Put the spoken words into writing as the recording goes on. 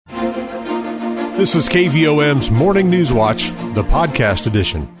This is KVOM's Morning News Watch, the podcast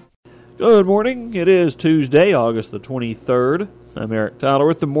edition. Good morning. It is Tuesday, August the 23rd. I'm Eric Tyler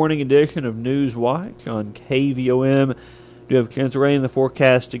with the morning edition of News Watch on KVOM. Do have a chance of rain in the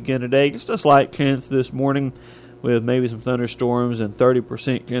forecast again today. Just a slight chance this morning with maybe some thunderstorms and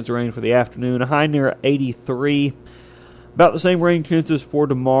 30% chance of rain for the afternoon. A high near 83. About the same rain chances for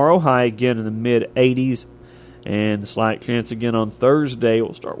tomorrow. High again in the mid-80s. And a slight chance again on Thursday.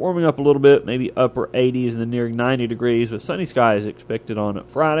 We'll start warming up a little bit, maybe upper 80s and then nearing 90 degrees, with sunny skies expected on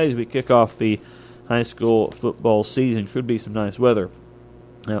Friday as we kick off the high school football season. Should be some nice weather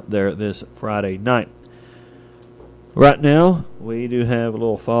out there this Friday night. Right now, we do have a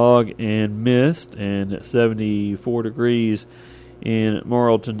little fog and mist and 74 degrees in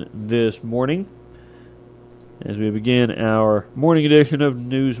Morrilton this morning. As we begin our morning edition of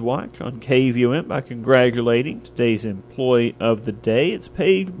News Watch on KVOM by congratulating today's employee of the day. It's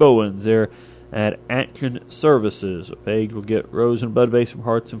Paige Bowens there at Action Services. Paige will get rose and bud vase from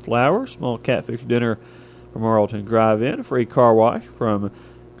Hearts and Flowers, small catfish dinner from Morrilton Drive-In, a free car wash from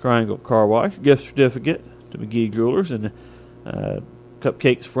Triangle Car Wash, gift certificate to McGee Jewelers, and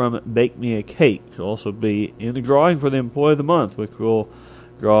cupcakes from Bake Me a Cake. She'll also be in the drawing for the Employee of the Month, which will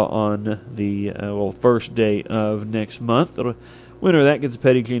draw on the first day of next month. The winner of that gets a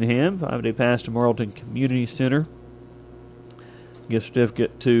Petit Jean ham, 5-day pass to Morrilton Community Center, gift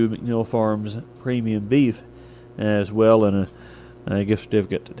certificate to McNeil Farms Premium Beef, as well, and a gift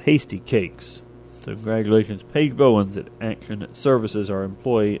certificate to Tasty Cakes. So congratulations, Paige Bowens at Action Services, our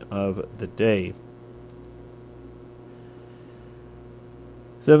employee of the day.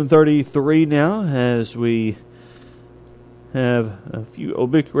 7:33 now, as we have a few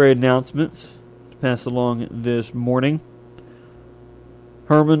obituary announcements to pass along this morning.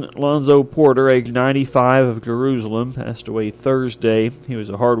 Herman Lonzo Porter, age 95, of Jerusalem, passed away Thursday. He was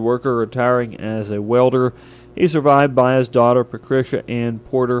a hard worker, retiring as a welder. He's survived by his daughter, Patricia Ann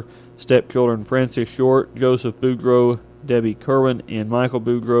Porter, stepchildren Francis Short, Joseph Boudreaux, Debbie Kerwin, and Michael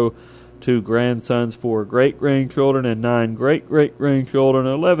Boudreaux, 2 grandsons, 4 great-grandchildren, and 9 great-great-grandchildren,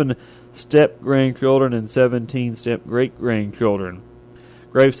 11 step-grandchildren, and 17 step-great-grandchildren.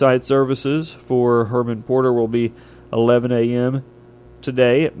 Graveside services for Herman Porter will be 11 a.m.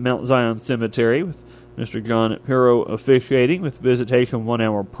 today at Mount Zion Cemetery, with Mr. John Pirro officiating, with visitation 1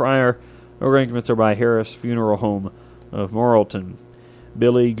 hour prior. Arrangements are by Harris Funeral Home of Morrilton.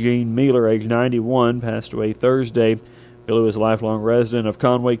 Billy Jean Mealer, age 91, passed away Thursday. Billy was a lifelong resident of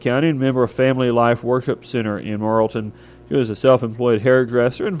Conway County and member of Family Life Worship Center in Morrilton. He was a self-employed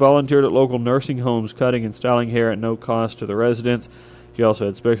hairdresser and volunteered at local nursing homes, cutting and styling hair at no cost to the residents. She also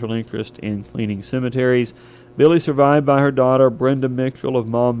had special interest in cleaning cemeteries. Billy survived by her daughter, Brenda Mitchell of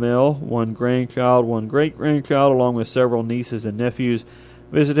Maumelle, 1 grandchild, 1 great-grandchild, along with several nieces and nephews.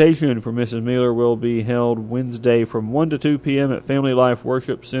 Visitation for Mrs. Mealer will be held Wednesday from 1 to 2 p.m. at Family Life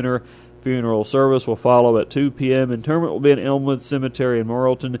Worship Center. Funeral service will follow at 2 p.m. Interment will be at Elmwood Cemetery in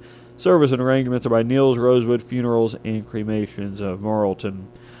Morrilton. Service and arrangements are by Niels Rosewood Funerals and Cremations of Morrilton.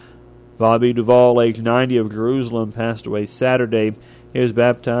 Bobby Duvall, age 90, of Jerusalem, passed away Saturday. He was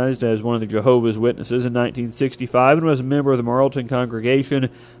baptized as one of the Jehovah's Witnesses in 1965 and was a member of the Morrilton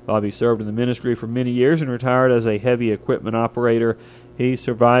congregation. Bobby served in the ministry for many years and retired as a heavy equipment operator. He's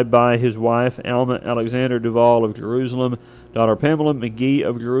survived by his wife, Alma Alexander Duvall of Jerusalem, daughter Pamela McGee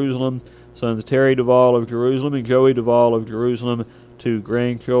of Jerusalem, sons Terry Duvall of Jerusalem and Joey Duvall of Jerusalem, 2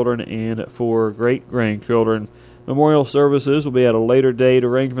 grandchildren and 4 great-grandchildren. Memorial services will be at a later date.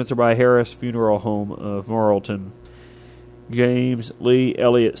 Arrangements are by Harris Funeral Home of Morrilton. James Lee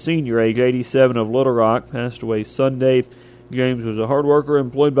Elliott Sr., age 87, of Little Rock, passed away Sunday. James was a hard worker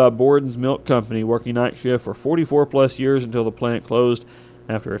employed by Borden's Milk Company, working night shift for 44-plus years until the plant closed.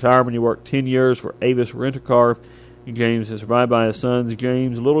 After retirement, he worked 10 years for Avis Rent-A-Car. James is survived by his sons,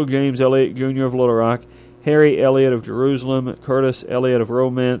 Little James Elliott Jr. of Little Rock, Harry Elliott of Jerusalem, Curtis Elliott of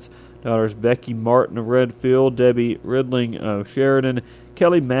Romance, daughters Becky Martin of Redfield, Debbie Ridling of Sheridan,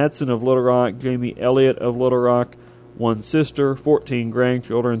 Kelly Madsen of Little Rock, Jamie Elliott of Little Rock, 1 sister, 14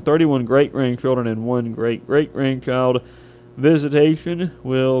 grandchildren, 31 great-grandchildren, and 1 great-great-grandchild. Visitation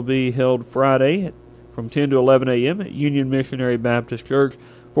will be held Friday from 10 to 11 a.m. at Union Missionary Baptist Church,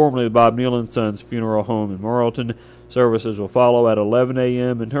 formerly the Bob Neal & Sons Funeral Home in Morrilton. Services will follow at 11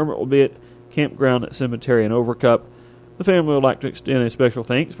 a.m. Interment will be at Campground Cemetery in Overcup. The family would like to extend a special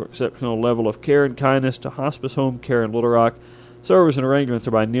thanks for exceptional level of care and kindness to Hospice Home Care in Little Rock. Service and arrangements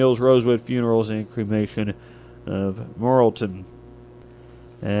are by Niels Rosewood Funerals and Cremation of Morrilton.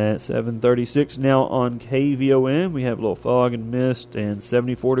 At 7:36 now on KVOM, we have a little fog and mist and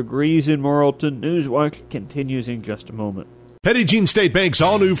 74 degrees in Morrilton. Newswatch continues in just a moment. Petit Jean State Bank's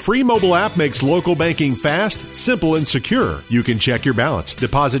all-new free mobile app makes local banking fast, simple, and secure. You can check your balance,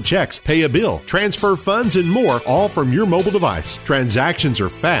 deposit checks, pay a bill, transfer funds, and more, all from your mobile device. Transactions are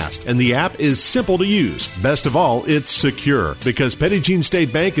fast, and the app is simple to use. Best of all, it's secure, because Petit Jean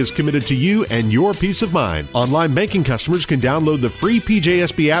State Bank is committed to you and your peace of mind. Online banking customers can download the free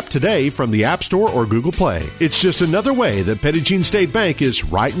PJSB app today from the App Store or Google Play. It's just another way that Petit Jean State Bank is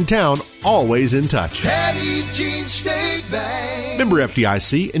right in town, always in touch. Petit Jean State Bank. Member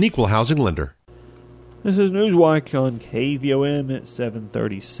FDIC, an equal housing lender. This is Newswatch on KVOM at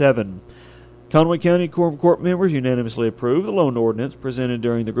 7:37. Conway County Quorum Court members unanimously approved the loan ordinance presented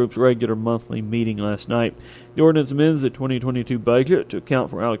during the group's regular monthly meeting last night. The ordinance amends the 2022 budget to account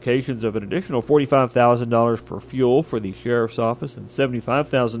for allocations of an additional $45,000 for fuel for the Sheriff's Office and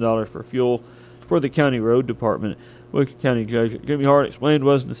 $75,000 for fuel for the County Road Department, which County Judge Jimmy Hart explained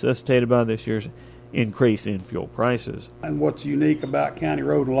was necessitated by this year's increase in fuel prices. And what's unique about County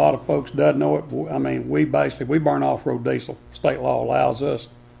Road, a lot of folks doesn't know it. I mean, we burn off-road diesel. State law allows us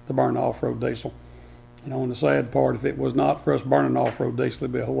to burn off-road diesel. You know, and the sad part, if it was not for us burning off-road diesel,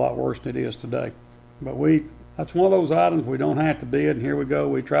 it'd be a whole lot worse than it is today. But that's one of those items we don't have to bid, and here we go.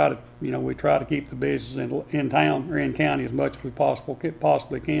 We try to keep the business in town or in county as much as we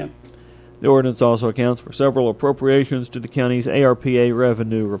possibly can. The ordinance also accounts for several appropriations to the county's ARPA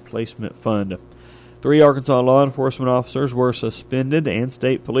Revenue Replacement Fund. 3 Arkansas law enforcement officers were suspended, and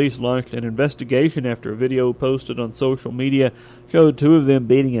state police launched an investigation after a video posted on social media showed 2 of them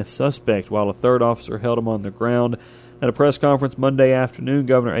beating a suspect while a 3rd officer held him on the ground. At a press conference Monday afternoon,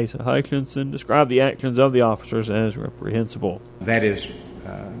 Governor Asa Hutchinson described the actions of the officers as reprehensible. That is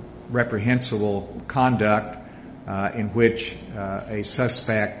reprehensible conduct in which a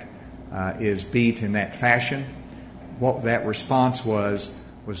suspect is beat in that fashion. What that response was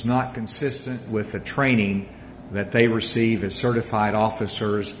not consistent with the training that they receive as certified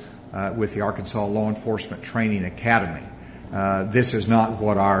officers with the Arkansas Law Enforcement Training Academy. This is not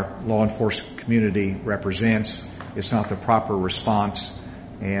what our law enforcement community represents. It's not the proper response,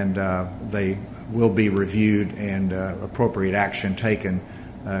 and they will be reviewed and appropriate action taken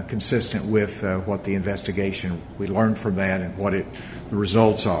consistent with what the investigation we learned from that and what the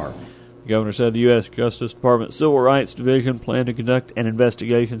results are. The governor said the U.S. Justice Department Civil Rights Division planned to conduct an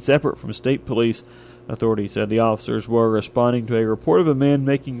investigation separate from state police. Authorities said the officers were responding to a report of a man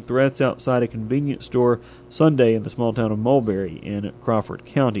making threats outside a convenience store Sunday in the small town of Mulberry in Crawford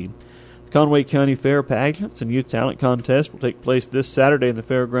County. The Conway County Fair Pageants and Youth Talent Contest will take place this Saturday in the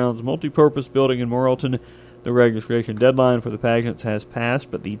Fairgrounds Multipurpose Building in Morrilton. The registration deadline for the pageants has passed,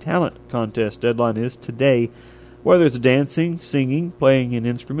 but the talent contest deadline is today. Whether it's dancing, singing, playing an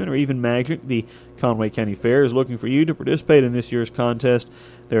instrument, or even magic, the Conway County Fair is looking for you to participate in this year's contest.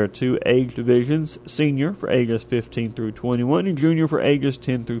 There are 2 age divisions, senior for ages 15 through 21 and junior for ages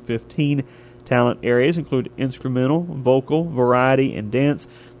 10 through 15. Talent areas include instrumental, vocal, variety, and dance.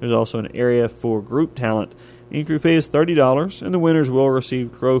 There's also an area for group talent. The entry fee is $30, and the winners will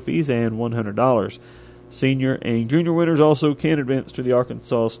receive trophies and $100. Senior and junior winners also can advance to the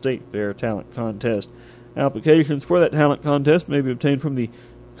Arkansas State Fair Talent Contest. Applications for that talent contest may be obtained from the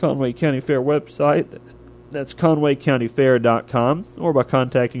Conway County Fair website. That's conwaycountyfair.com, or by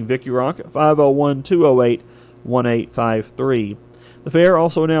contacting Vicki Rock at 501-208-1853. The fair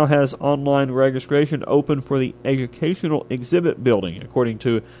also now has online registration open for the Educational Exhibit Building, according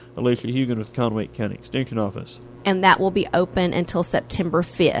to Alicia Hugan with Conway County Extension Office. And that will be open until September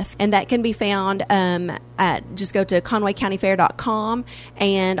 5th. And that can be found just go to conwaycountyfair.com,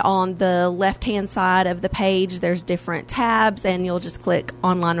 and on the left-hand side of the page, there's different tabs, and you'll just click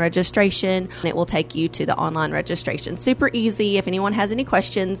online registration, and it will take you to the online registration. Super easy. If anyone has any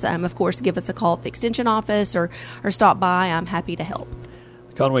questions, of course, give us a call at the Extension Office or stop by. I'm happy to help.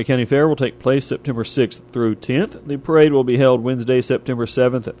 The Conway County Fair will take place September 6th through 10th. The parade will be held Wednesday, September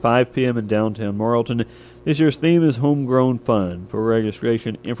 7th at 5 p.m. in downtown Morrilton. This year's theme is Homegrown Fun. For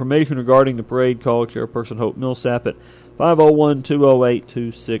registration information regarding the parade, call Chairperson Hope Millsap at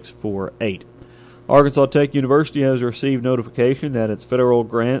 501-208-2648. Arkansas Tech University has received notification that its federal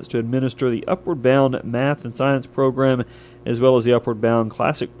grants to administer the Upward Bound Math and Science program as well as the Upward Bound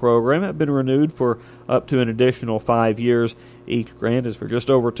Classic program have been renewed for up to an additional 5 years. Each grant is for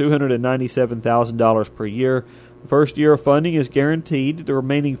just over $297,000 per year. The first year of funding is guaranteed. The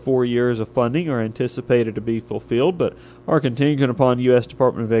remaining 4 years of funding are anticipated to be fulfilled, but are contingent upon U.S.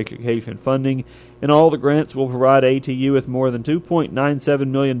 Department of Education funding. And all the grants will provide ATU with more than $2.97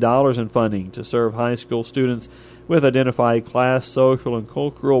 million in funding to serve high school students with identified class, social, and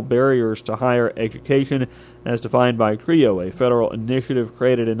cultural barriers to higher education, as defined by TRIO, a federal initiative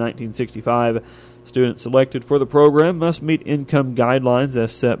created in 1965. Students selected for the program must meet income guidelines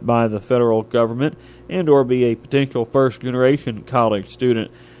as set by the federal government and or be a potential first-generation college student.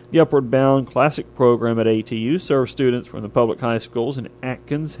 The Upward Bound Classic program at ATU serves students from the public high schools in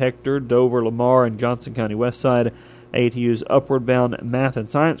Atkins, Hector, Dover, Lamar, and Johnson County Westside. ATU's Upward Bound Math and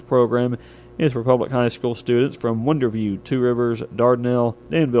Science program is for public high school students from Winterview, Two Rivers, Dardanelle,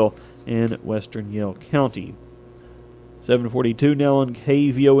 Danville, and Western Yell County. 7:42 now on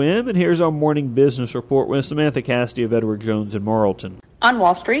KVOM, and here's our morning business report with Samantha Cassidy of Edward Jones in Marlton. On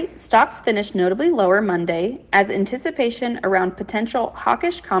Wall Street, stocks finished notably lower Monday as anticipation around potential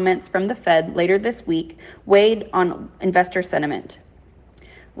hawkish comments from the Fed later this week weighed on investor sentiment.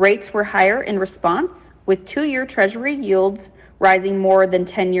 Rates were higher in response, with 2-year Treasury yields rising more than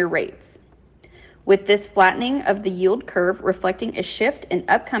 10-year rates, with this flattening of the yield curve reflecting a shift in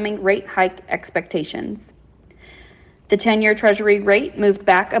upcoming rate hike expectations. The 10-year Treasury rate moved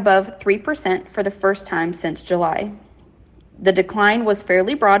back above 3% for the first time since July. The decline was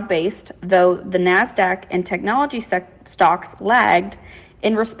fairly broad-based, though the NASDAQ and technology stocks lagged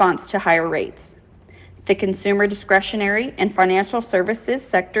in response to higher rates. The consumer discretionary and financial services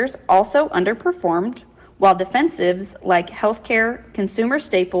sectors also underperformed, while defensives like healthcare, consumer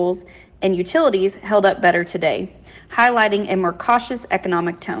staples, and utilities held up better today, highlighting a more cautious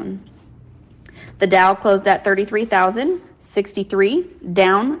economic tone. The Dow closed at 33,063,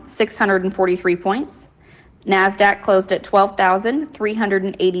 down 643 points. NASDAQ closed at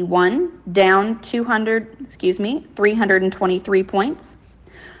 12,381, down 323 points.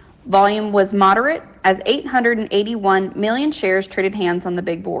 Volume was moderate as 881 million shares traded hands on the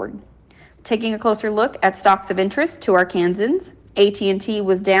big board. Taking a closer look at stocks of interest to Arkansans, AT&T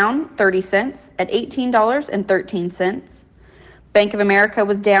was down 30 cents at $18.13. Bank of America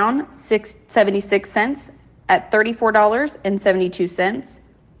was down 76 cents at $34.72.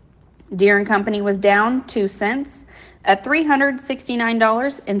 Deere & Company was down 2 cents at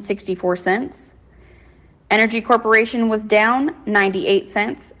 $369.64. Energy Corporation was down 98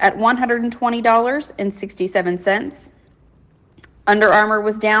 cents at $120.67. Under Armour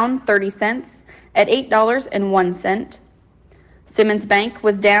was down 30 cents at $8.01. Simmons Bank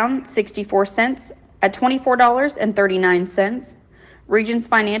was down 64 cents at $24.39. Regions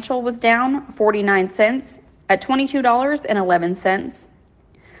Financial was down 49 cents at $22.11.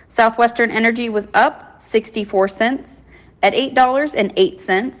 Southwestern Energy was up 64 cents at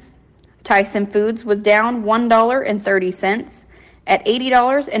 $8.08. Tyson Foods was down $1.30 at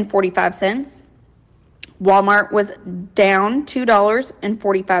 $80.45. Walmart was down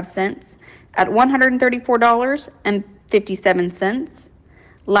 $2.45 at $134.57.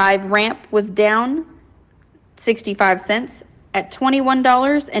 Live Ramp was down 65 cents at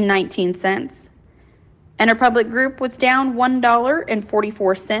 $21.19. Interpublic Group was down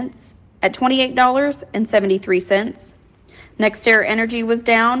 $1.44 at $28.73. NextEra Energy was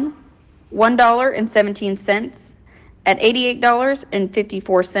down $1.17 at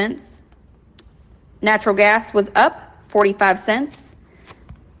 $88.54. Natural gas was up 45 cents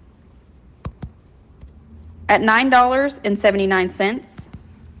at $9.79.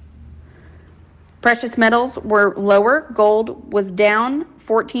 Precious metals were lower. Gold was down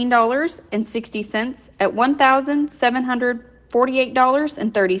 $14.60 at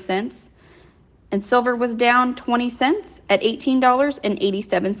 $1,748.30. And silver was down 20 cents at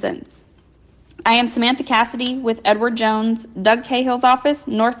 $18.87. I am Samantha Cassidy with Edward Jones, Doug Cahill's office,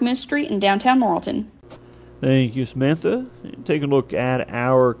 North Mill Street in downtown Morrilton. Thank you, Samantha. Take a look at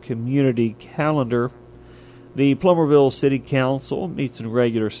our community calendar. The Plumerville City Council meets in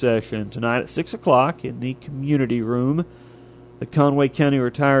regular session tonight at 6 o'clock in the community room. The Conway County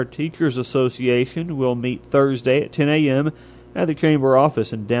Retired Teachers Association will meet Thursday at 10 a.m. at the Chamber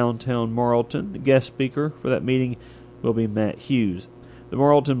office in downtown Morrilton. The guest speaker for that meeting will be Matt Hughes. The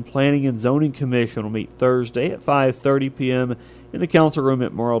Morrilton Planning and Zoning Commission will meet Thursday at 5:30 p.m. in the council room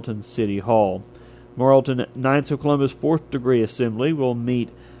at Morrilton City Hall. Morrilton Knights of Columbus 4th Degree Assembly will meet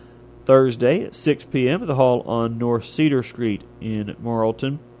Thursday at 6 p.m. at the hall on North Cedar Street in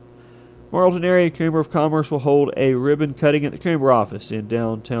Morrilton. Morrilton Area Chamber of Commerce will hold a ribbon cutting at the Chamber office in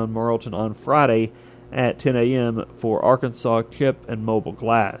downtown Morrilton on Friday at 10 a.m. for Arkansas Chip and Mobile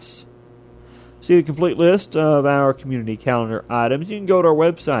Glass. See the complete list of our community calendar items. You can go to our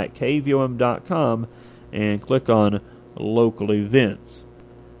website, kvom.com, and click on local events.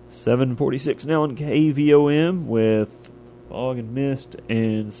 7:46 now on KVOM with fog and mist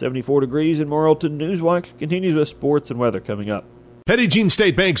and 74 degrees in Morrilton. Newswatch continues with sports and weather coming up. Petit Jean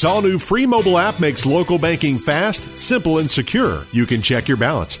State Bank's all-new free mobile app makes local banking fast, simple, and secure. You can check your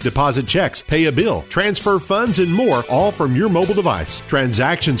balance, deposit checks, pay a bill, transfer funds, and more, all from your mobile device.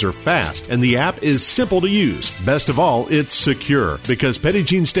 Transactions are fast, and the app is simple to use. Best of all, it's secure, because Petit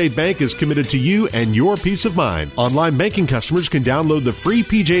Jean State Bank is committed to you and your peace of mind. Online banking customers can download the free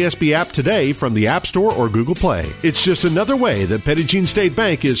PJSB app today from the App Store or Google Play. It's just another way that Petit Jean State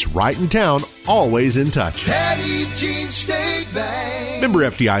Bank is right in town, always in touch. Petit Jean State Bank. Member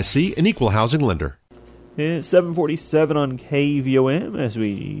FDIC, an equal housing lender. It's 7:47 on KVOM as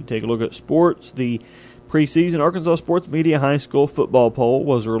we take a look at sports. The preseason Arkansas Sports Media High School football poll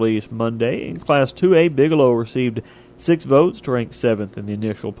was released Monday. In Class 2A, Bigelow received 6 votes to rank 7th in the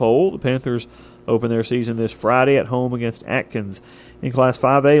initial poll. The Panthers open their season this Friday at home against Atkins. In Class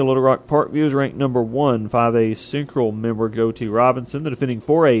 5A, Little Rock Parkview is ranked number 1. 5A Central member Joe T. Robinson, the defending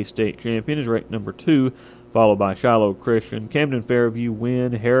 4A state champion, is ranked number 2, followed by Shiloh Christian, Camden, Fairview,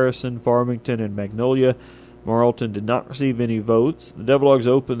 Wynn, Harrison, Farmington, and Magnolia. Marlton did not receive any votes. The Devil Dogs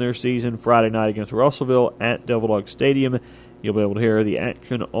open their season Friday night against Russellville at Devil Dog Stadium. You'll be able to hear the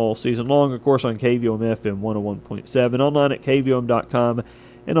action all season long, of course, on KVOM FM 101.7, online at KVOM.com,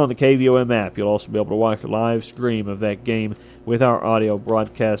 and on the KVOM app. You'll also be able to watch a live stream of that game with our audio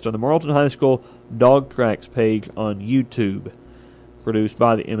broadcast on the Marlton High School Dog Tracks page on YouTube, produced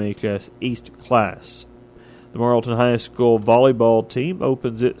by the MHS East class. The Marlton High School volleyball team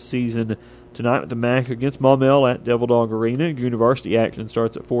opens its season tonight with a match against Maumelle at Devil Dog Arena. Junior varsity action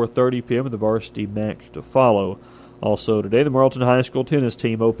starts at 4:30 p.m. with the varsity match to follow. Also today, the Marlton High School tennis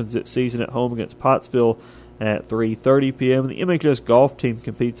team opens its season at home against Pottsville at 3:30 p.m. The MHS golf team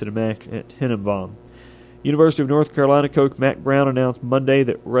competes in a match at Tenenbaum. University of North Carolina coach Mack Brown announced Monday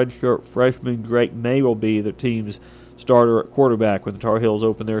that redshirt freshman Drake May will be the team's starter at quarterback when the Tar Heels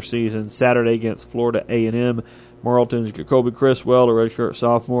open their season Saturday against Florida A&M. Marlton's Jacoby Criswell, a redshirt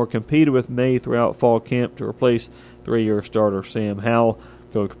sophomore, competed with May throughout fall camp to replace 3-year starter Sam Howell.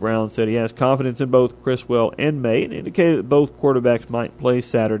 Coach Brown said he has confidence in both Criswell and May and indicated that both quarterbacks might play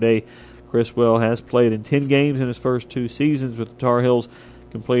Saturday. Criswell has played in 10 games in his first 2 seasons with the Tar Heels,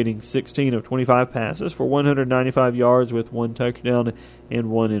 completing 16 of 25 passes for 195 yards with 1 touchdown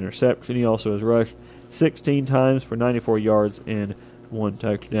and 1 interception. He also has rushed 16 times for 94 yards and 1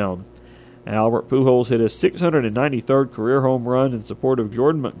 touchdown. Albert Pujols hit his 693rd career home run in support of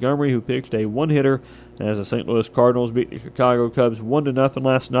Jordan Montgomery, who pitched a one-hitter as the St. Louis Cardinals beat the Chicago Cubs 1-0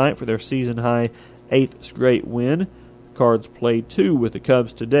 last night for their season-high 8th straight win. The Cards play 2 with the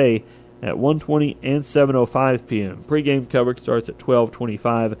Cubs today at 1:20 and 7:05 p.m. Pre-game coverage starts at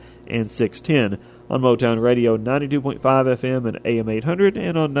 12:25 and 6:10 on Motown Radio 92.5 FM and AM 800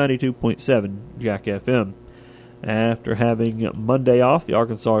 and on 92.7 Jack FM. After having Monday off, the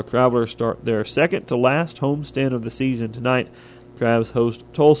Arkansas Travelers start their second to last homestand of the season tonight. Travs host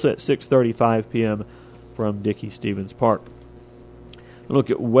Tulsa at 6:35 p.m. from Dickey-Stevens Park. Look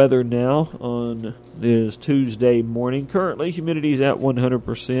at weather now on this Tuesday morning. Currently, humidity is at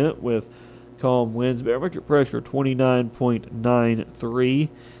 100% with calm winds. Barometric pressure 29.93.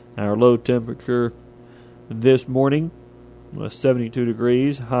 Our low temperature this morning was 72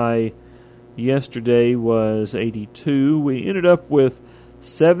 degrees. High yesterday was 82. We ended up with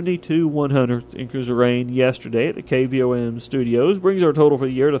 72 1/100 inches of rain yesterday at the KVOM studios. Brings our total for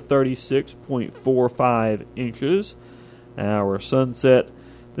the year to 36.45 inches. Our sunset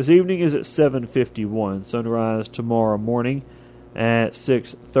this evening is at 7:51. Sunrise tomorrow morning at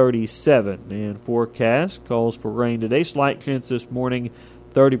 6:37. And forecast calls for rain today. Slight chance this morning,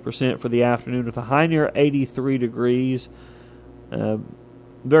 30% for the afternoon with a high near 83 degrees.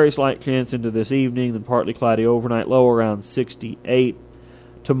 Very slight chance into this evening, then partly cloudy overnight, low around 68.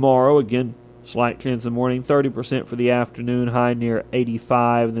 Tomorrow, again, slight chance in the morning, 30% for the afternoon, high near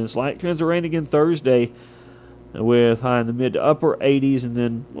 85. And then slight chance of rain again Thursday with high in the mid to upper 80s. And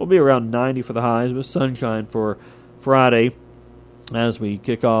then we'll be around 90 for the highs with sunshine for Friday as we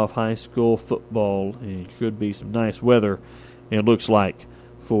kick off high school football. And it should be some nice weather, it looks like,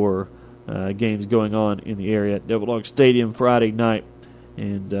 for games going on in the area at Devil Dog Stadium Friday night.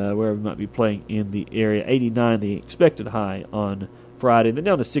 And wherever we might be playing in the area. 89 the expected high on Friday, then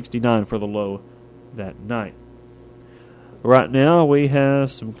down to 69 for the low that night. Right now we have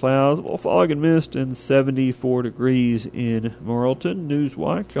some clouds, a little fog and mist, and 74 degrees in Marlton.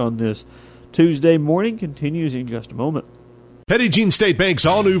 Newswatch on this Tuesday morning continues in just a moment. Petit Jean State Bank's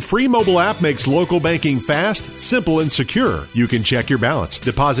all-new free mobile app makes local banking fast, simple, and secure. You can check your balance,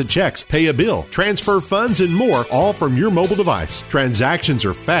 deposit checks, pay a bill, transfer funds, and more, all from your mobile device. Transactions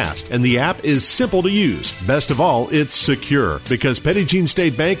are fast, and the app is simple to use. Best of all, it's secure, because Petit Jean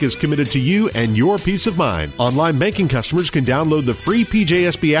State Bank is committed to you and your peace of mind. Online banking customers can download the free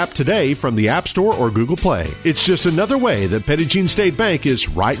PJSB app today from the App Store or Google Play. It's just another way that Petit Jean State Bank is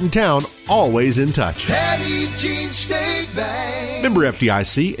right in town, always in touch. Petit Jean State Bank. Member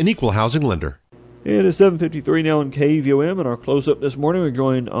FDIC, an equal housing lender. It is 7:53 now in KVOM, and our close-up this morning, we're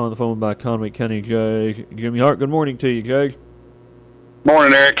joined on the phone by Conway County Judge Jimmy Hart. Good morning to you, Judge.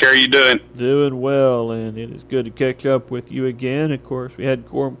 Morning, Eric. How are you doing? Doing well, and it is good to catch up with you again. Of course, we had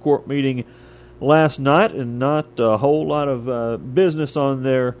quorum court meeting last night, and not a whole lot of business on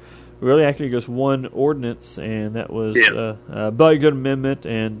there. Really, actually, just one ordinance, and that was a budget amendment,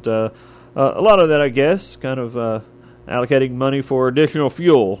 and a lot of that, I guess, kind of allocating money for additional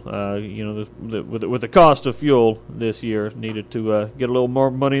fuel. With the cost of fuel this year, needed to get a little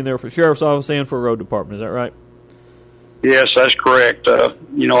more money in there for the sheriff's office and for road department. Is that right? Yes, that's correct.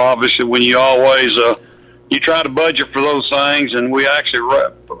 Obviously, when you always you try to budget for those things, and we actually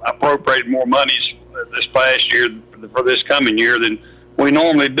appropriated more monies this past year for this coming year than we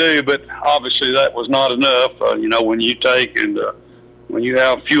normally do. But obviously, that was not enough. When you take and when you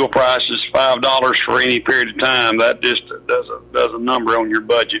have fuel prices $5 for any period of time, that just does a number on your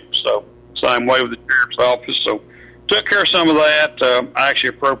budget. So same way with the sheriff's office. So took care of some of that. I actually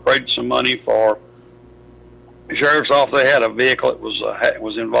appropriated some money for the sheriff's office. They had a vehicle that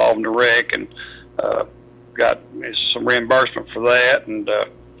was involved in a wreck, and got some reimbursement for that. And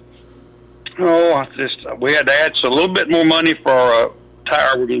we had to add a little bit more money for a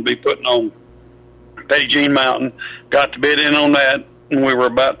tower we're going to be putting on Petit Jean Mountain. Got to bid in on that, and we were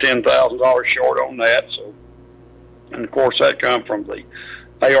about $10,000 short on that. So, and of course, that come from the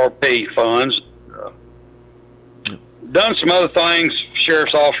ARP funds. Done some other things.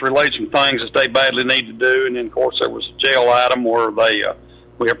 Sheriff's office relayed some things that they badly need to do, and then of course there was a jail item where they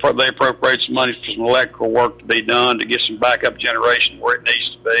appropriated some money for some electrical work to be done to get some backup generation where it needs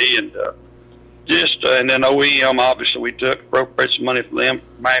to be, and and then OEM, obviously we appropriated some money for them,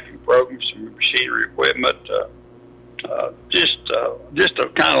 mapping programs, some machinery equipment. Just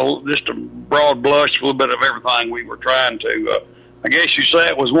a broad blush, a little bit of everything we were trying to. I guess you say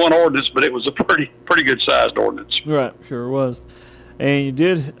it was one ordinance, but it was a pretty good sized ordinance. Right, sure was. And you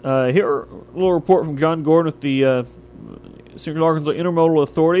did hear a little report from John Gordon with the Central Arkansas Intermodal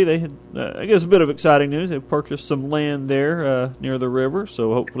Authority. They had, I guess, a bit of exciting news. They purchased some land there near the river,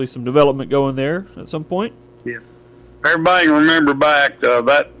 so hopefully some development going there at some point. Yeah. Everybody remember back,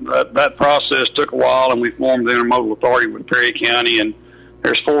 that process took a while, and we formed the Intermodal Authority with Perry County, and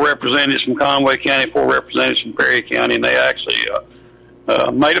there's 4 representatives from Conway County, 4 representatives from Perry County, and they actually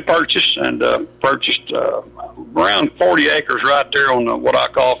made a purchase and purchased around 40 acres right there on what I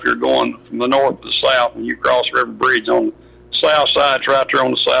call, if you're going from the north to the south, when you cross River Bridge on the south side, it's right there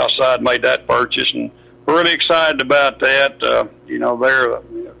on the south side, made that purchase, and we're really excited about that. They're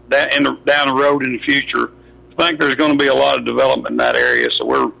down the road in the future, I think there's going to be a lot of development in that area, so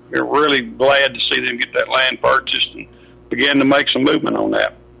we're really glad to see them get that land purchased and begin to make some movement on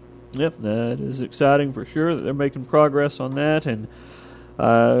that. Yep, that is exciting for sure that they're making progress on that. And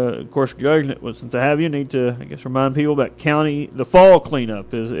of course, Judge, since I have you, need to, I guess, remind people about the fall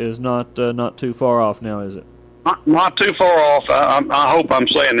cleanup is not too far off now, is it? Not too far off. I hope I'm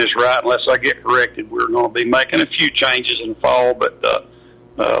saying this right. Unless I get corrected, we're going to be making a few changes in the fall, but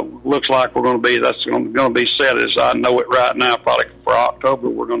looks like that's going to be set as I know it right now. Probably for October,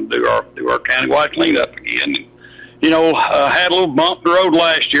 we're going to do our countywide cleanup again. Had a little bump in the road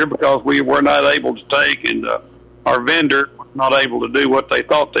last year because we were not able to take, and our vendor was not able to do what they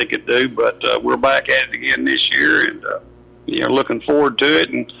thought they could do. But we're back at it again this year, and looking forward to it.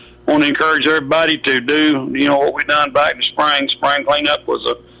 And want to encourage everybody to do what we done back in the spring. Spring cleanup was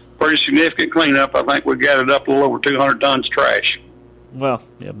a pretty significant cleanup. I think we gathered up a little over 200 tons of trash. Well,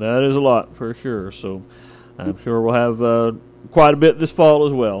 yeah, that is a lot for sure. So I'm sure we'll have quite a bit this fall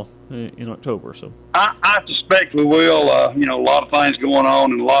as well in October. So I suspect we will. A lot of things going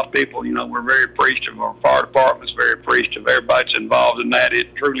on, and a lot of people. We're very appreciative. Our fire department's very appreciative. Everybody's involved in that.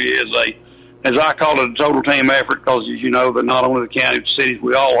 It truly is as I call it, a total team effort. Because as you know, that not only the county, but the cities,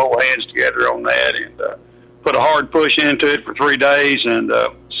 we all hold hands together on that, and put a hard push into it for 3 days, and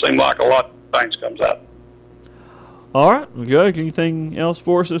seemed like a lot of things comes out. All right, Judge, anything else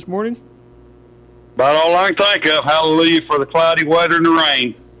for us this morning? About all I can think of. Hallelujah for the cloudy weather and the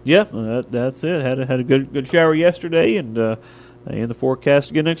rain. Yeah, that's it. Had a good shower yesterday, and in the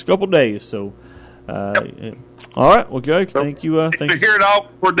forecast again next couple of days. So All right. Well, Judge, thank you. Thank you. Hear it all.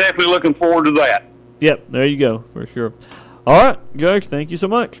 We're definitely looking forward to that. Yep, there you go, for sure. All right, Judge, thank you so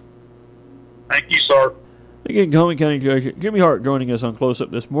much. Thank you, sir. Again, Coleman County Judge Jimmy Hart joining us on Close Up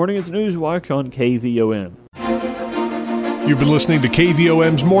this morning. It's News Watch on KVOM. You've been listening to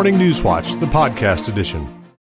KVOM's Morning News Watch, the podcast edition.